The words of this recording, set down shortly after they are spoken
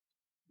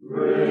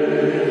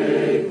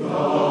Break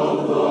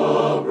thou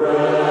the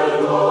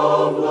bread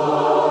of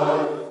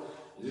life,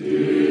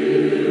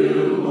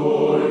 dear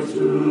Lord,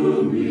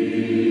 to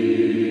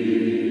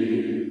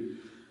me.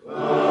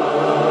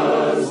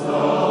 As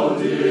thou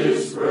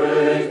didst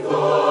break the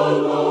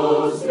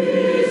loaves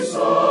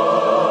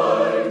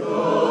beside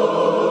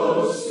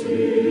the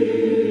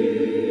sea,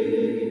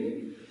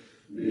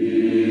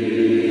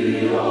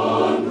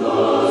 beyond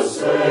the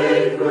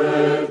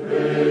sacred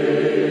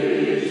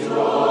page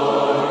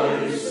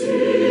I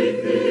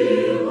seek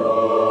thee,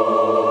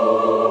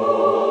 Lord.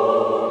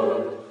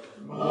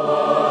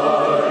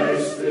 My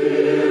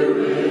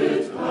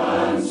spirit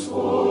pants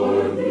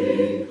for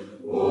thee,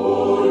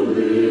 O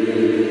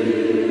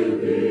living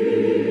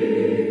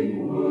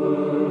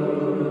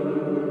Word.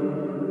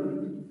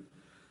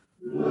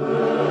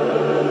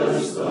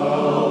 Bless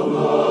thou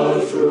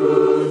the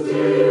truth,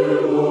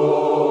 dear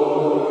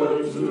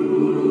Lord,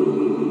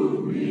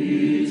 to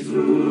me,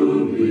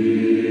 through me.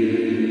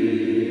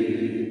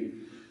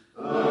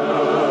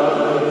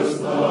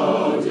 As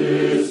thou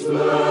didst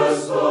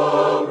bless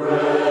the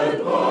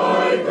bread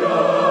by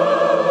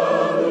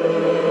Galilee,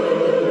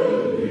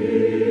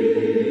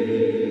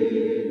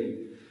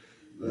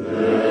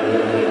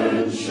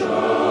 then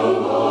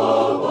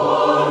shall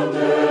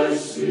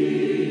abundance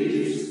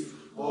cease,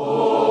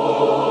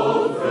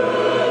 all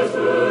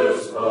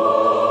fetters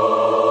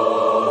fall,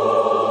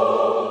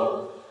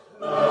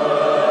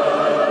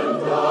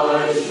 and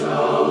I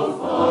shall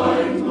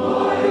find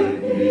my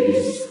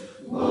peace,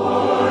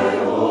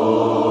 my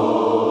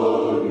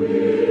all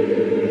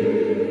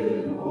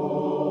in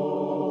all.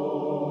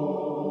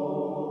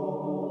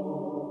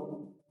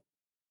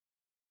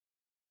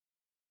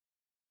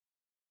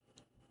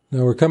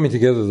 Now we're coming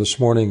together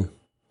this morning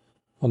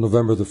on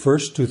November the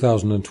 1st,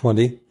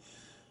 2020.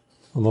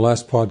 On the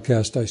last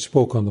podcast, I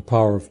spoke on the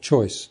power of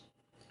choice.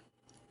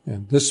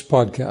 And this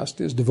podcast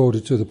is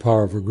devoted to the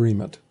power of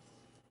agreement.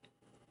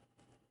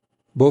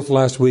 Both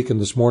last week and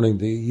this morning,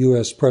 the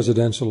U.S.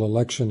 presidential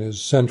election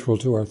is central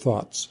to our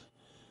thoughts.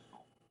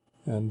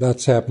 And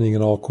that's happening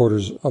in all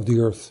quarters of the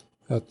earth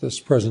at this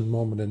present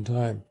moment in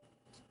time.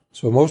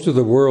 So most of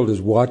the world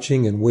is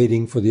watching and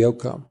waiting for the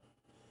outcome.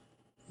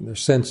 And they're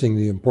sensing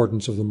the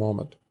importance of the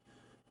moment.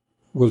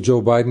 Will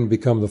Joe Biden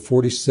become the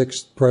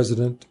 46th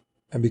president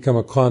and become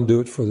a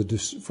conduit for the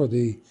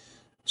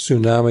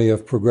tsunami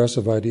of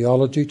progressive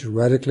ideology to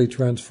radically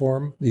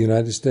transform the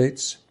United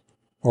States?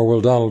 Or will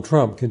Donald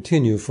Trump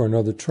continue for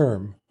another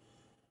term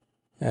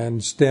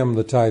and stem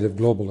the tide of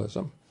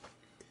globalism?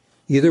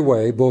 Either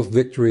way, both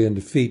victory and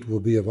defeat will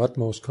be of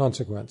utmost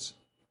consequence.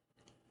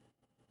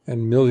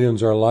 And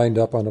millions are lined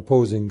up on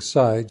opposing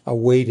sides,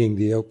 awaiting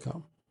the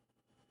outcome.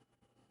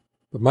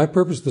 But my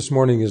purpose this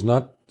morning is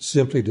not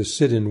simply to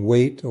sit and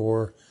wait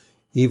or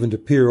even to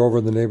peer over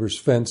the neighbor's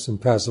fence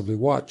and passively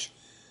watch.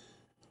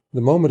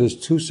 The moment is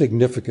too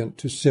significant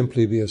to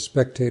simply be a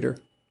spectator.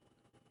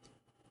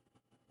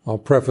 I'll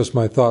preface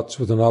my thoughts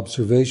with an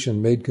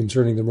observation made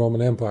concerning the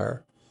Roman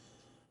Empire.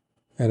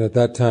 And at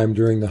that time,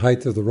 during the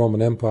height of the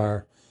Roman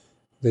Empire,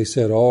 they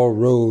said all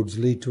roads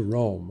lead to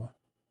Rome.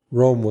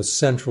 Rome was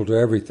central to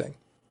everything.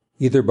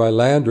 Either by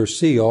land or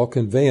sea, all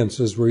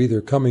conveyances were either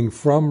coming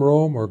from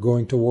Rome or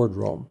going toward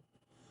Rome.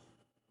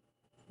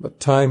 But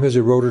time has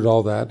eroded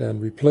all that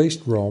and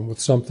replaced Rome with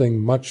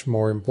something much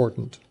more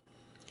important.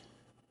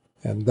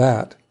 And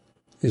that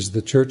is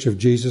the Church of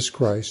Jesus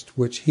Christ,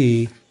 which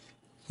He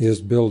is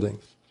building.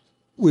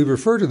 We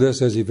refer to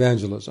this as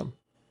evangelism.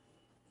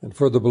 And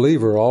for the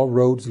believer, all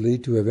roads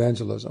lead to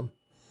evangelism.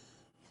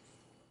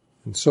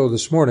 And so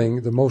this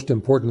morning, the most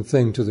important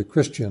thing to the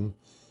Christian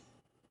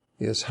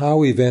is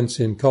how events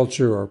in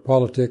culture or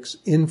politics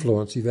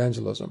influence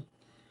evangelism.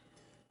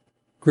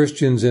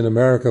 Christians in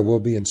America will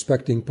be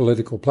inspecting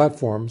political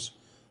platforms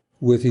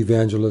with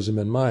evangelism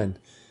in mind.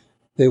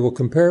 They will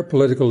compare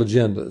political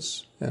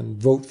agendas and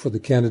vote for the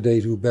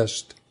candidate who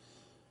best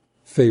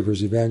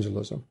favors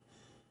evangelism.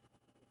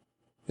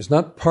 It's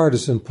not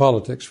partisan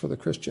politics for the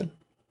Christian.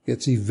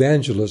 It's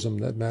evangelism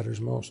that matters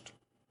most.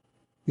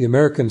 The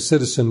American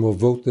citizen will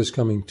vote this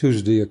coming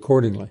Tuesday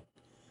accordingly.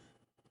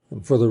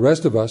 And for the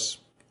rest of us,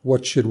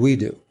 what should we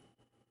do?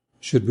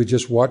 Should we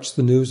just watch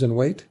the news and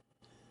wait?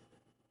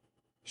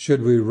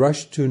 Should we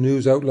rush to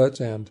news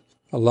outlets and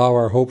allow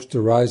our hopes to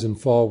rise and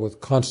fall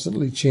with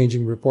constantly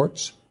changing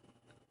reports?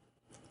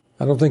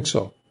 I don't think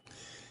so.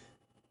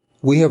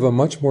 We have a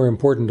much more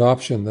important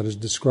option that is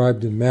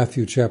described in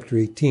Matthew chapter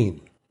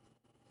 18.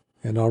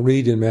 And I'll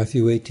read in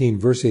Matthew 18,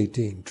 verse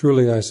 18,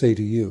 "Truly I say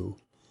to you,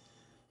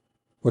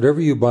 whatever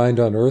you bind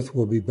on earth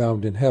will be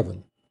bound in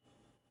heaven,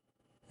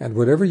 and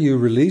whatever you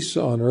release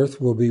on earth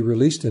will be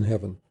released in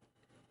heaven.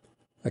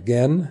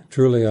 Again,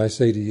 truly I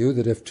say to you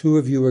that if two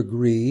of you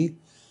agree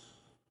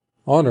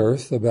on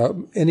earth about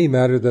any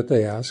matter that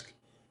they ask,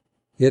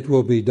 it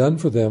will be done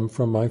for them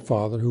from my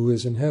Father who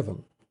is in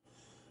heaven.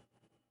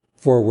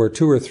 For where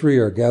two or three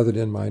are gathered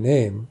in my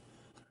name,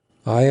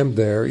 I am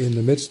there in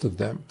the midst of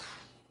them."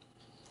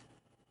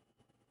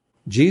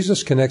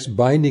 Jesus connects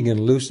binding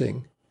and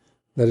loosing,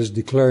 that is,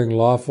 declaring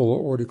lawful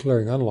or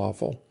declaring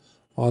unlawful,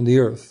 on the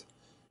earth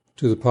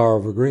to the power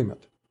of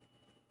agreement.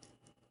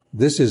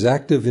 This is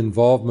active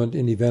involvement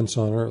in events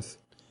on earth.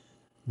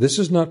 This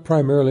is not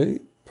primarily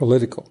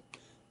political,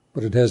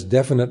 but it has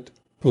definite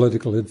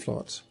political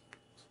influence.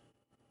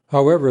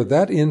 However,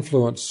 that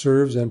influence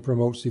serves and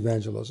promotes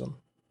evangelism.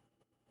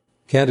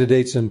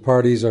 Candidates and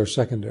parties are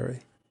secondary.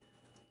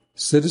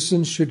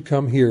 Citizens should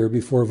come here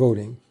before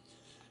voting,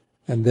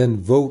 and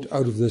then vote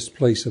out of this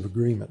place of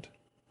agreement.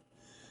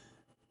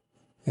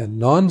 And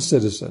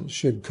non-citizens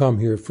should come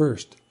here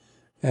first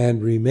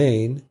and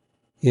remain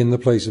in the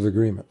place of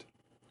agreement.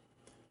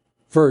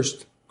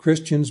 First,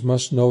 Christians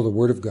must know the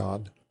Word of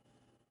God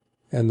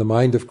and the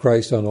mind of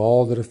Christ on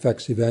all that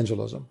affects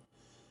evangelism.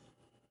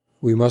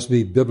 We must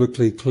be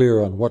biblically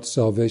clear on what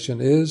salvation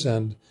is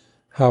and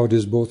how it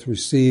is both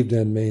received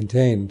and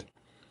maintained.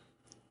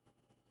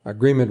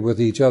 Agreement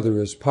with each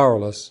other is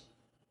powerless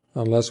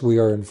unless we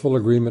are in full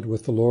agreement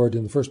with the Lord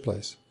in the first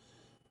place.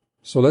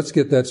 So let's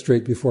get that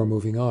straight before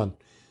moving on.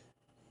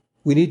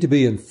 We need to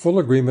be in full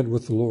agreement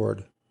with the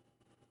Lord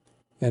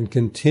and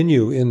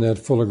continue in that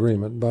full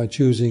agreement by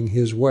choosing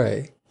His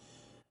way,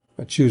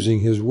 by choosing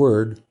His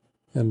word,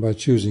 and by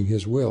choosing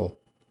His will.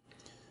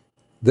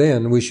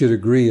 Then we should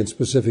agree in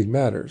specific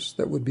matters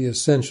that would be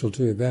essential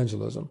to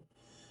evangelism.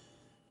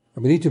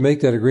 And we need to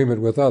make that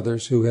agreement with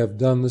others who have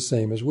done the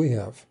same as we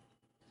have.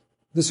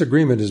 This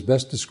agreement is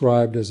best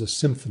described as a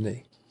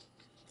symphony.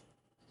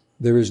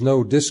 There is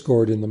no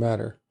discord in the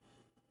matter.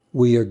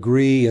 We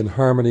agree in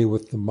harmony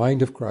with the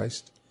mind of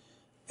Christ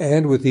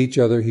and with each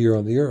other here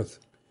on the earth.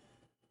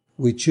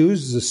 We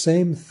choose the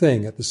same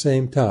thing at the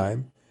same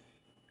time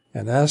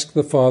and ask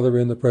the Father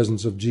in the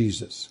presence of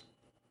Jesus.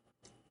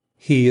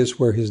 He is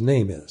where His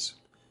name is,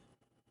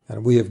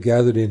 and we have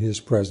gathered in His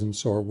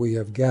presence, or we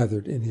have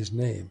gathered in His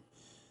name.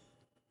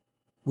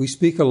 We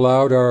speak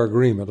aloud our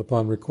agreement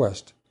upon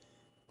request.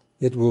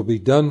 It will be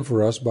done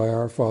for us by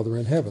our Father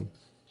in heaven.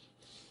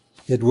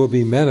 It will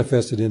be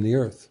manifested in the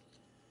earth.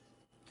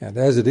 And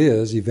as it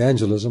is,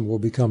 evangelism will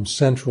become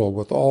central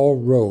with all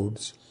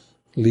roads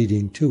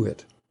leading to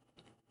it.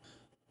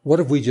 What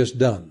have we just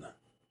done?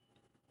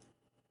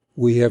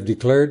 We have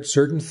declared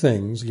certain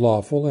things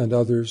lawful and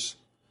others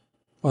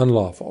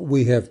unlawful.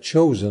 We have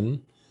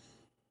chosen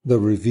the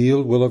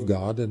revealed will of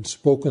God and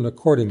spoken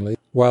accordingly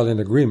while in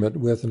agreement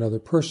with another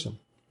person.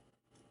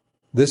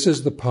 This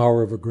is the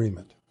power of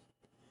agreement.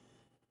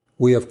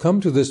 We have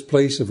come to this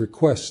place of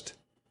request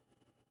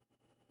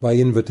by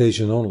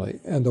invitation only,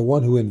 and the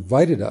one who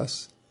invited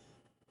us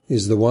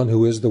is the one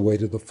who is the way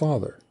to the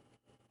Father.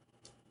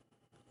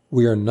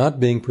 We are not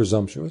being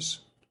presumptuous.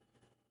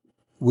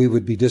 We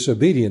would be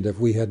disobedient if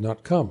we had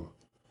not come.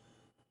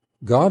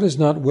 God is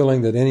not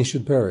willing that any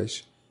should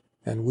perish,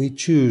 and we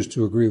choose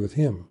to agree with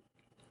Him.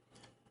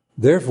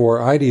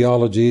 Therefore,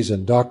 ideologies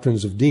and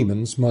doctrines of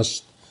demons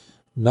must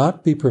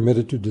not be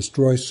permitted to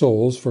destroy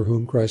souls for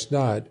whom Christ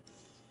died.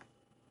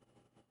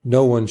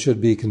 No one should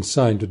be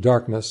consigned to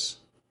darkness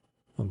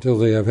until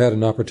they have had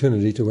an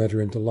opportunity to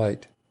enter into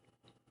light.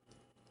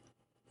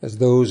 As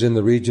those in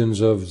the regions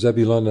of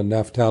Zebulun and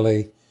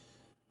Naphtali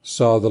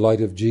saw the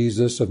light of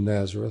Jesus of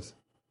Nazareth,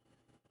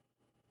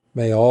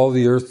 may all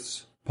the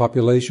earth's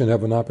population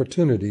have an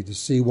opportunity to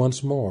see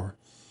once more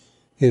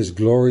His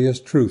glorious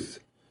truth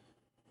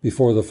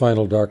before the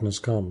final darkness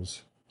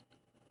comes.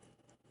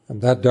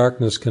 And that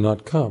darkness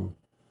cannot come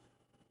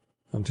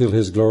until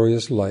His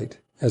glorious light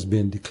has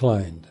been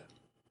declined.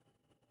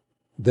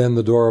 Then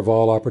the door of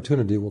all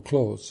opportunity will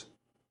close.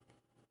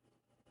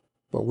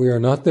 But we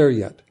are not there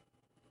yet,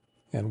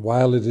 and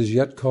while it is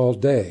yet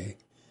called day,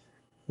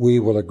 we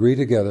will agree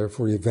together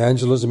for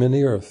evangelism in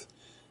the earth,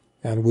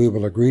 and we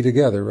will agree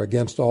together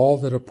against all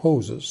that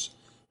opposes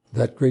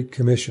that great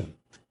commission.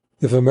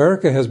 If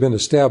America has been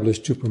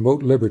established to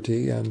promote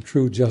liberty and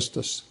true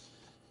justice,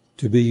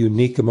 to be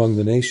unique among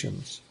the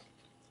nations,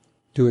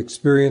 to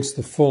experience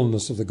the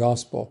fullness of the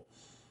gospel,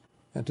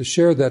 and to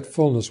share that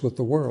fullness with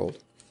the world,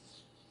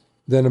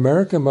 then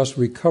America must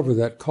recover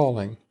that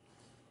calling.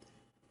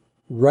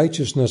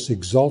 Righteousness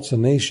exalts a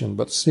nation,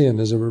 but sin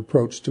is a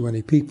reproach to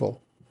any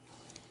people.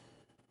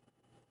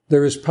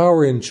 There is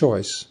power in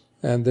choice,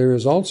 and there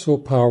is also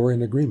power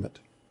in agreement.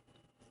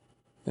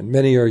 And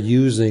many are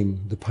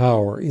using the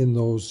power in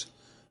those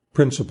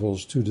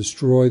principles to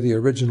destroy the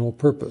original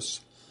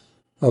purpose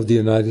of the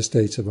United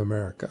States of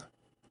America.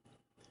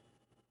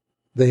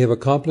 They have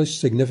accomplished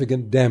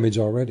significant damage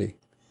already.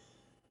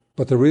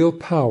 But the real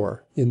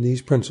power in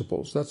these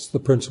principles, that's the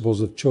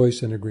principles of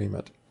choice and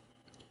agreement,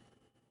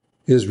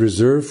 is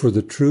reserved for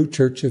the true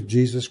Church of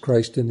Jesus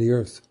Christ in the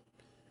earth.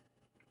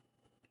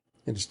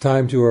 It is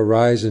time to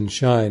arise and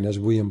shine as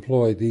we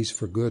employ these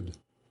for good.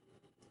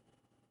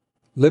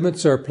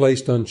 Limits are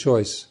placed on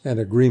choice and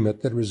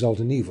agreement that result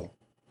in evil.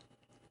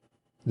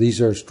 These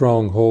are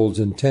strongholds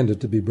intended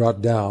to be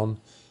brought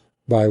down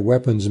by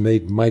weapons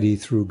made mighty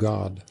through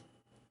God.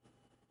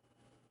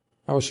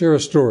 I will share a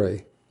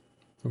story.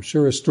 I'll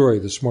share a story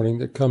this morning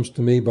that comes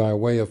to me by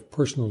way of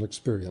personal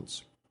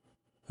experience.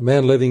 A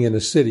man living in a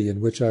city in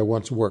which I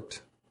once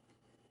worked.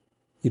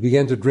 He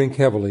began to drink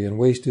heavily and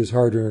waste his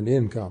hard-earned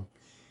income.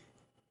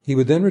 He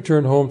would then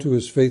return home to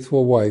his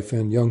faithful wife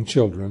and young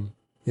children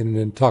in an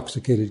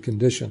intoxicated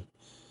condition.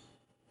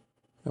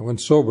 And when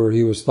sober,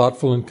 he was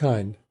thoughtful and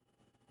kind.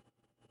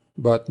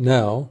 But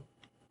now,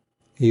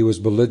 he was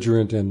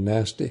belligerent and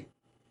nasty.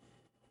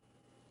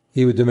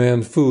 He would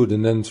demand food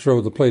and then throw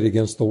the plate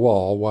against the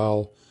wall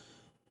while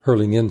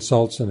hurling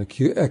insults and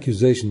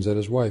accusations at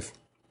his wife.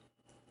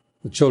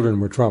 The children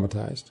were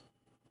traumatized.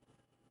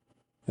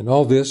 And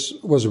all this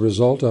was a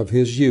result of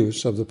his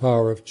use of the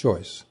power of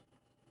choice.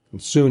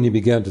 And soon he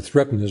began to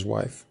threaten his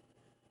wife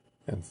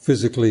and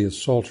physically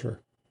assault her.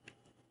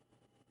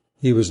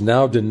 He was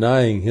now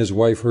denying his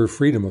wife her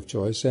freedom of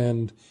choice,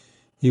 and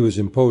he was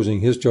imposing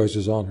his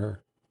choices on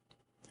her.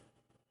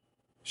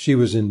 She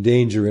was in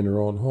danger in her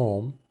own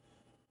home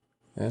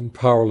and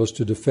powerless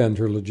to defend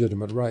her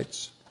legitimate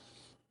rights.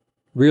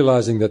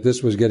 Realizing that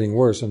this was getting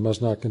worse and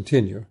must not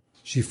continue,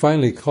 she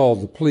finally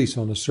called the police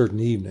on a certain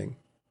evening.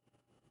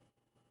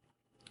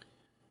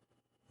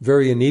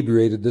 Very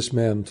inebriated, this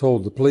man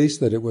told the police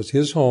that it was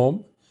his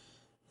home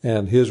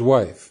and his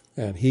wife,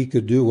 and he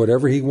could do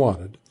whatever he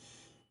wanted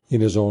in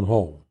his own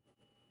home.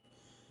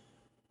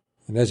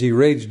 And as he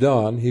raged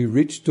on, he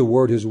reached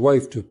toward his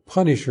wife to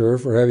punish her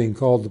for having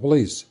called the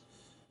police.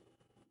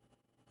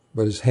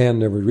 But his hand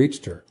never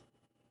reached her.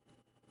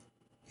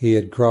 He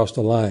had crossed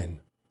a line.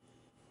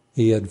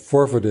 He had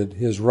forfeited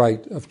his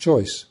right of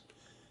choice.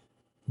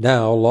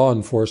 Now, law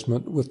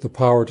enforcement, with the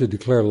power to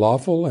declare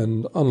lawful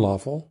and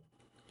unlawful,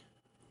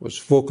 was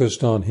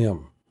focused on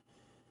him.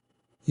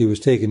 He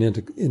was taken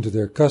into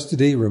their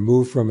custody,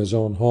 removed from his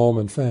own home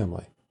and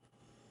family.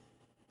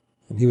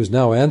 And he was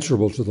now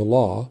answerable to the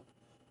law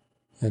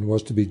and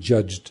was to be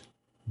judged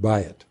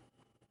by it.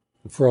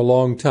 And for a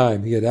long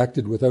time, he had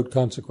acted without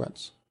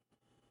consequence.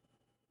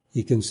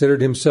 He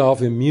considered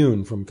himself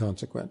immune from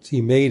consequence.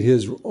 He made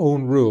his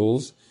own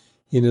rules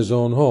in his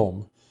own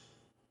home.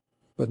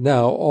 But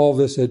now all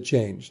this had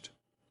changed.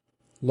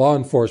 Law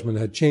enforcement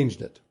had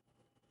changed it.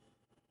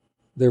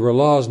 There were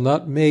laws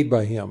not made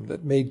by him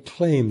that made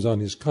claims on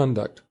his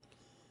conduct.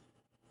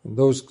 And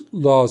those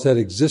laws had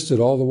existed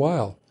all the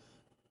while.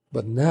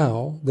 But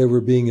now they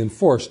were being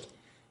enforced,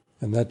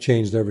 and that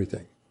changed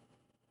everything.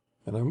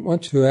 And I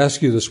want to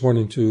ask you this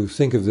morning to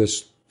think of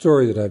this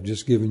story that I've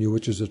just given you,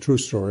 which is a true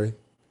story,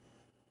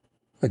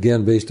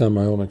 again based on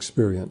my own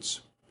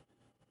experience.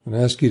 And I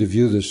ask you to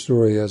view this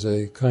story as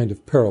a kind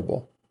of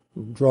parable,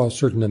 and draw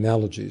certain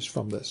analogies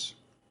from this.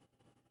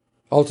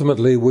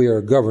 Ultimately, we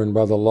are governed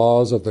by the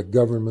laws of the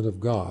government of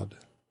God.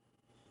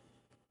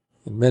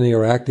 And many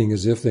are acting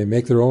as if they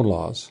make their own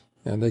laws,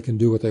 and they can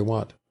do what they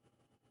want.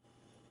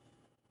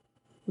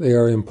 They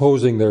are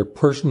imposing their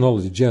personal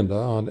agenda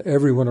on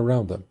everyone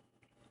around them.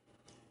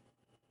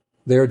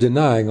 They are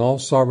denying all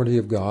sovereignty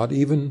of God,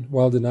 even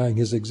while denying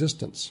his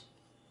existence.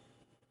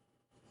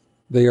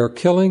 They are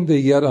killing the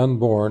yet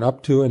unborn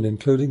up to and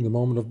including the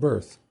moment of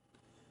birth,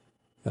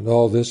 and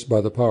all this by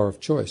the power of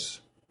choice.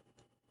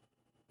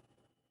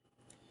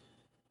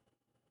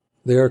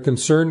 They are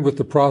concerned with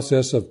the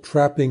process of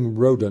trapping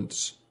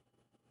rodents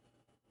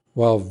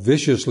while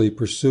viciously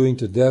pursuing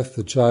to death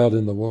the child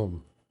in the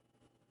womb,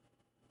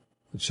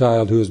 the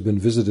child who has been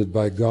visited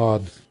by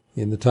God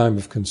in the time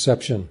of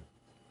conception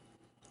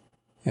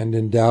and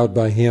endowed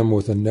by him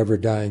with a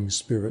never-dying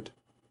spirit.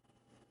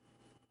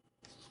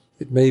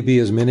 It may be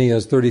as many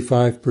as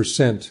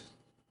 35%,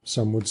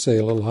 some would say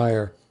a little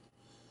higher,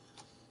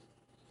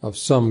 of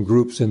some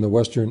groups in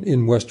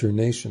Western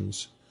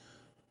nations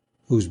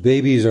whose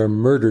babies are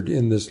murdered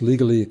in this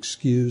legally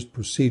excused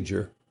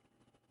procedure.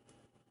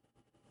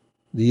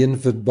 The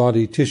infant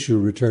body tissue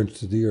returns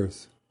to the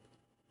earth,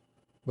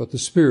 but the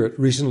spirit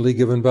recently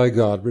given by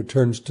God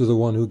returns to the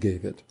one who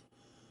gave it.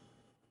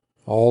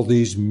 All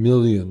these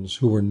millions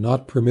who were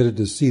not permitted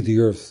to see the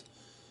earth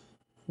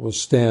will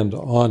stand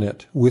on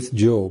it with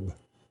Job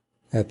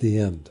at the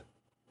end.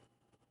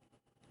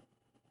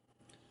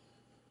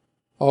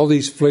 All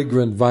these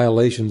flagrant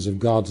violations of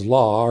God's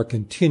law are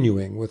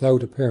continuing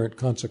without apparent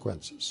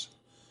consequences.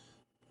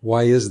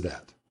 Why is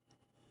that?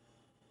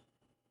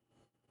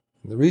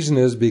 The reason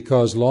is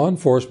because law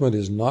enforcement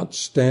is not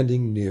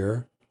standing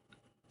near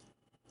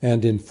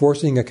and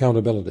enforcing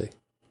accountability.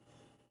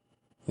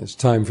 It's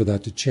time for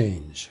that to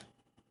change.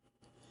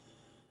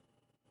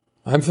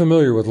 I'm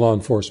familiar with law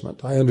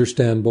enforcement. I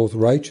understand both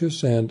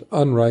righteous and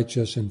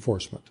unrighteous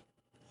enforcement.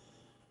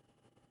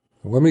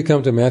 When we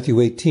come to Matthew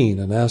 18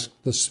 and ask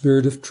the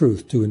Spirit of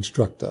truth to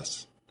instruct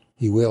us,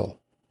 he will.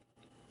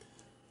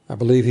 I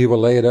believe he will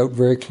lay it out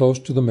very close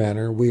to the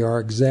manner we are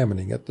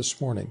examining it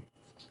this morning.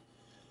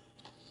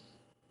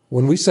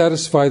 When we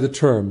satisfy the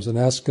terms and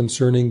ask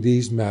concerning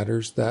these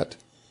matters that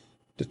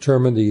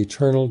determine the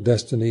eternal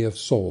destiny of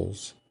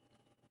souls,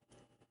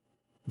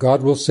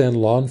 God will send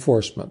law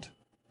enforcement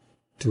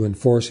to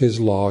enforce his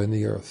law in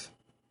the earth.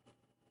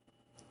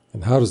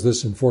 And how does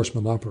this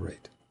enforcement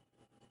operate?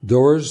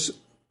 Doors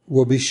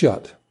will be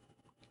shut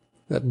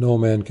that no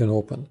man can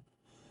open,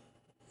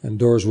 and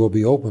doors will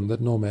be opened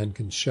that no man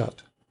can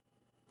shut.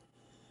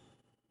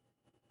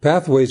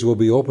 Pathways will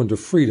be open to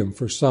freedom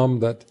for some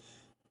that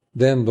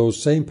then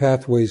those same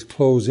pathways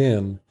close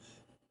in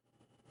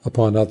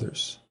upon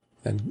others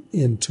and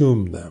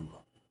entomb them.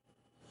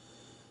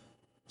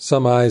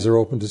 Some eyes are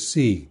open to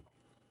see,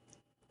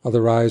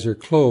 other eyes are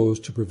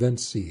closed to prevent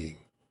seeing.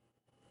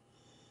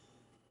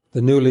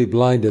 The newly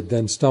blinded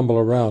then stumble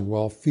around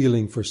while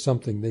feeling for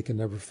something they can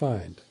never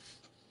find.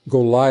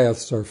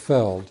 Goliaths are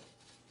felled,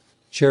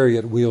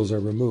 chariot wheels are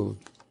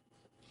removed.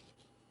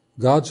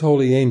 God's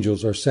holy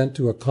angels are sent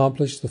to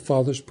accomplish the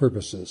Father's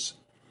purposes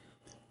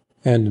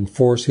and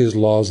enforce his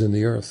laws in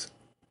the earth.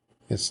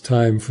 It's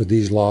time for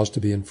these laws to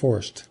be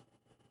enforced.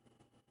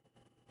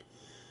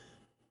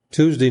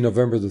 Tuesday,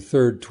 November the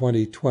 3rd,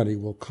 2020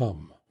 will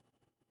come,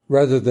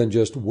 rather than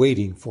just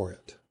waiting for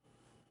it.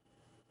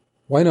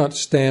 Why not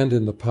stand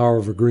in the power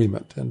of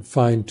agreement and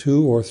find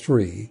 2 or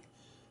 3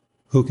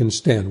 who can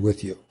stand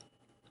with you?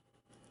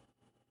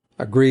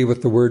 Agree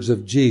with the words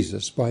of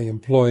Jesus by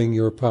employing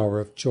your power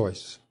of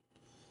choice.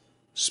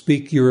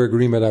 Speak your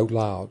agreement out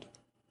loud.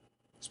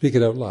 Speak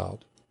it out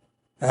loud.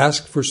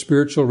 Ask for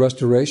spiritual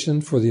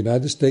restoration for the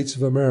United States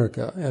of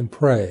America and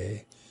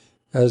pray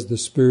as the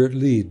Spirit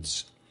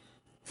leads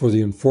for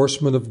the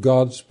enforcement of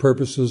God's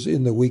purposes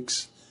in the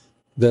weeks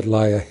that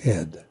lie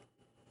ahead.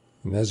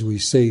 And as we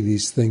say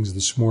these things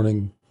this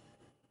morning,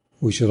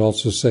 we should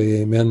also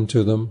say amen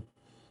to them.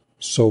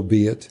 So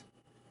be it.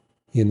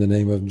 In the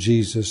name of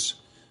Jesus.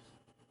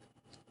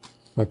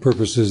 My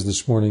purpose is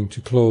this morning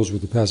to close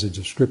with a passage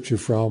of Scripture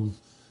from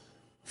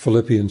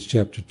Philippians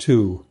chapter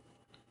 2.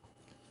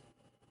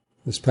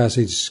 This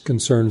passage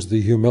concerns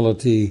the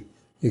humility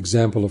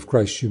example of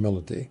Christ's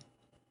humility.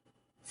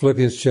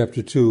 Philippians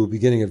chapter 2,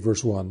 beginning at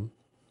verse 1.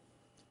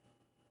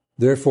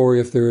 Therefore,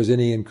 if there is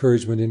any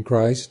encouragement in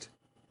Christ,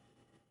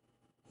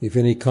 if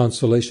any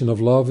consolation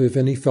of love, if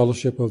any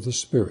fellowship of the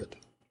Spirit,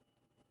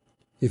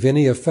 if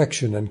any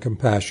affection and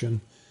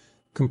compassion,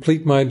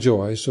 complete my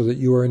joy so that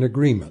you are in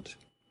agreement,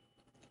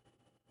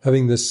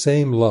 having the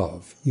same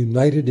love,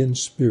 united in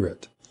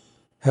spirit,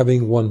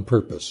 having one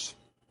purpose.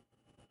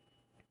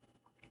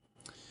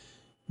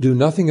 Do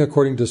nothing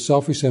according to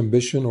selfish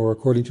ambition or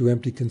according to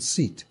empty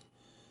conceit,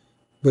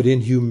 but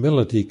in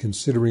humility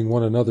considering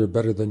one another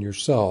better than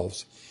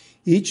yourselves,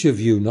 each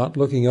of you not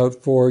looking out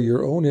for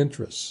your own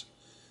interests,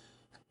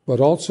 but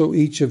also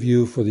each of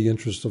you for the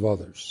interest of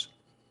others.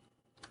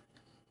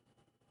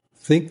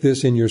 Think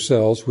this in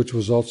yourselves, which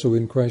was also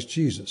in Christ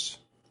Jesus,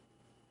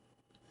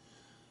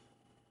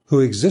 who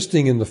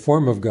existing in the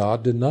form of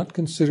God did not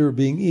consider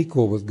being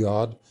equal with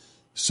God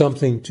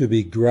something to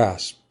be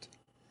grasped,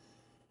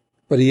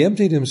 but he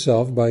emptied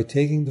himself by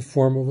taking the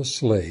form of a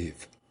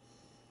slave,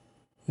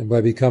 and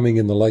by becoming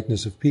in the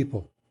likeness of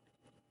people.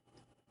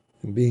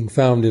 And being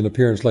found in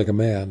appearance like a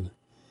man,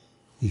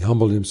 he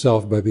humbled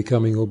himself by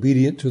becoming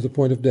obedient to the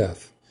point of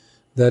death,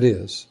 that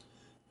is,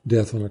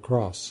 death on a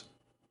cross.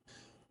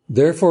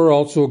 Therefore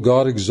also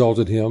God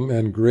exalted him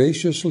and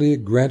graciously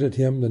granted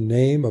him the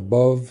name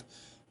above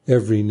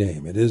every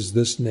name. It is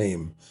this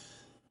name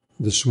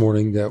this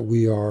morning that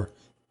we are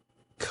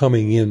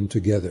coming in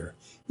together,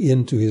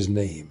 into his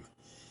name.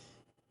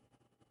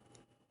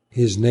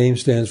 His name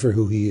stands for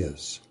who he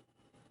is.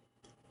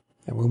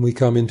 And when we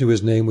come into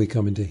his name, we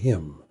come into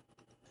him.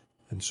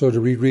 And so to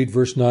reread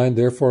verse 9,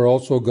 therefore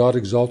also God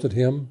exalted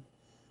him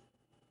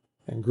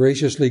and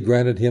graciously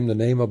granted him the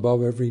name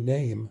above every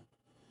name,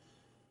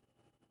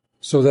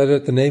 so that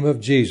at the name of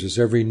Jesus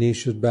every knee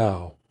should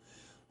bow,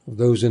 of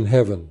those in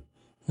heaven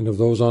and of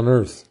those on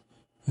earth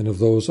and of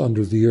those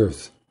under the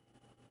earth,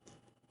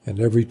 and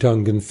every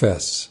tongue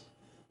confess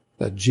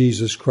that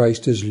Jesus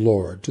Christ is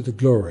Lord, to the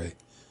glory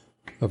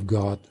of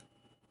God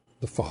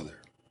the Father.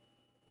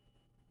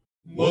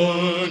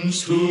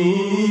 Once to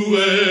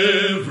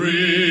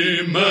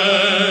every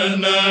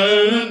man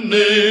and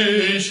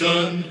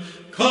nation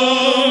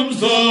comes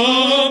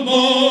the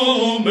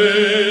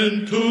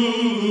moment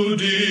to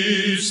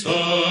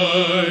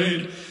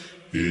decide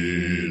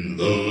in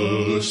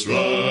the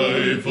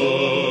strife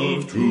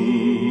of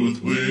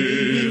truth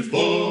with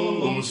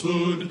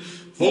falsehood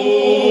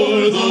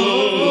for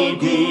the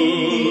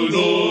good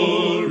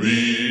or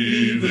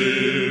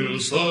evil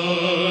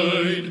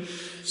side.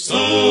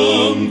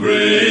 Some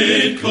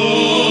great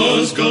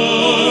cause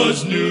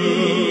God's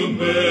new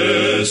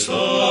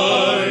Messiah,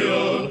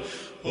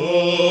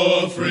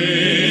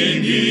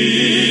 offering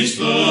each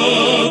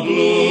the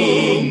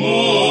bloom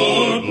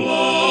or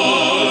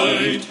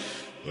blight,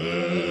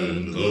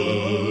 and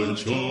the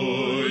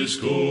choice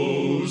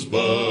goes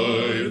by.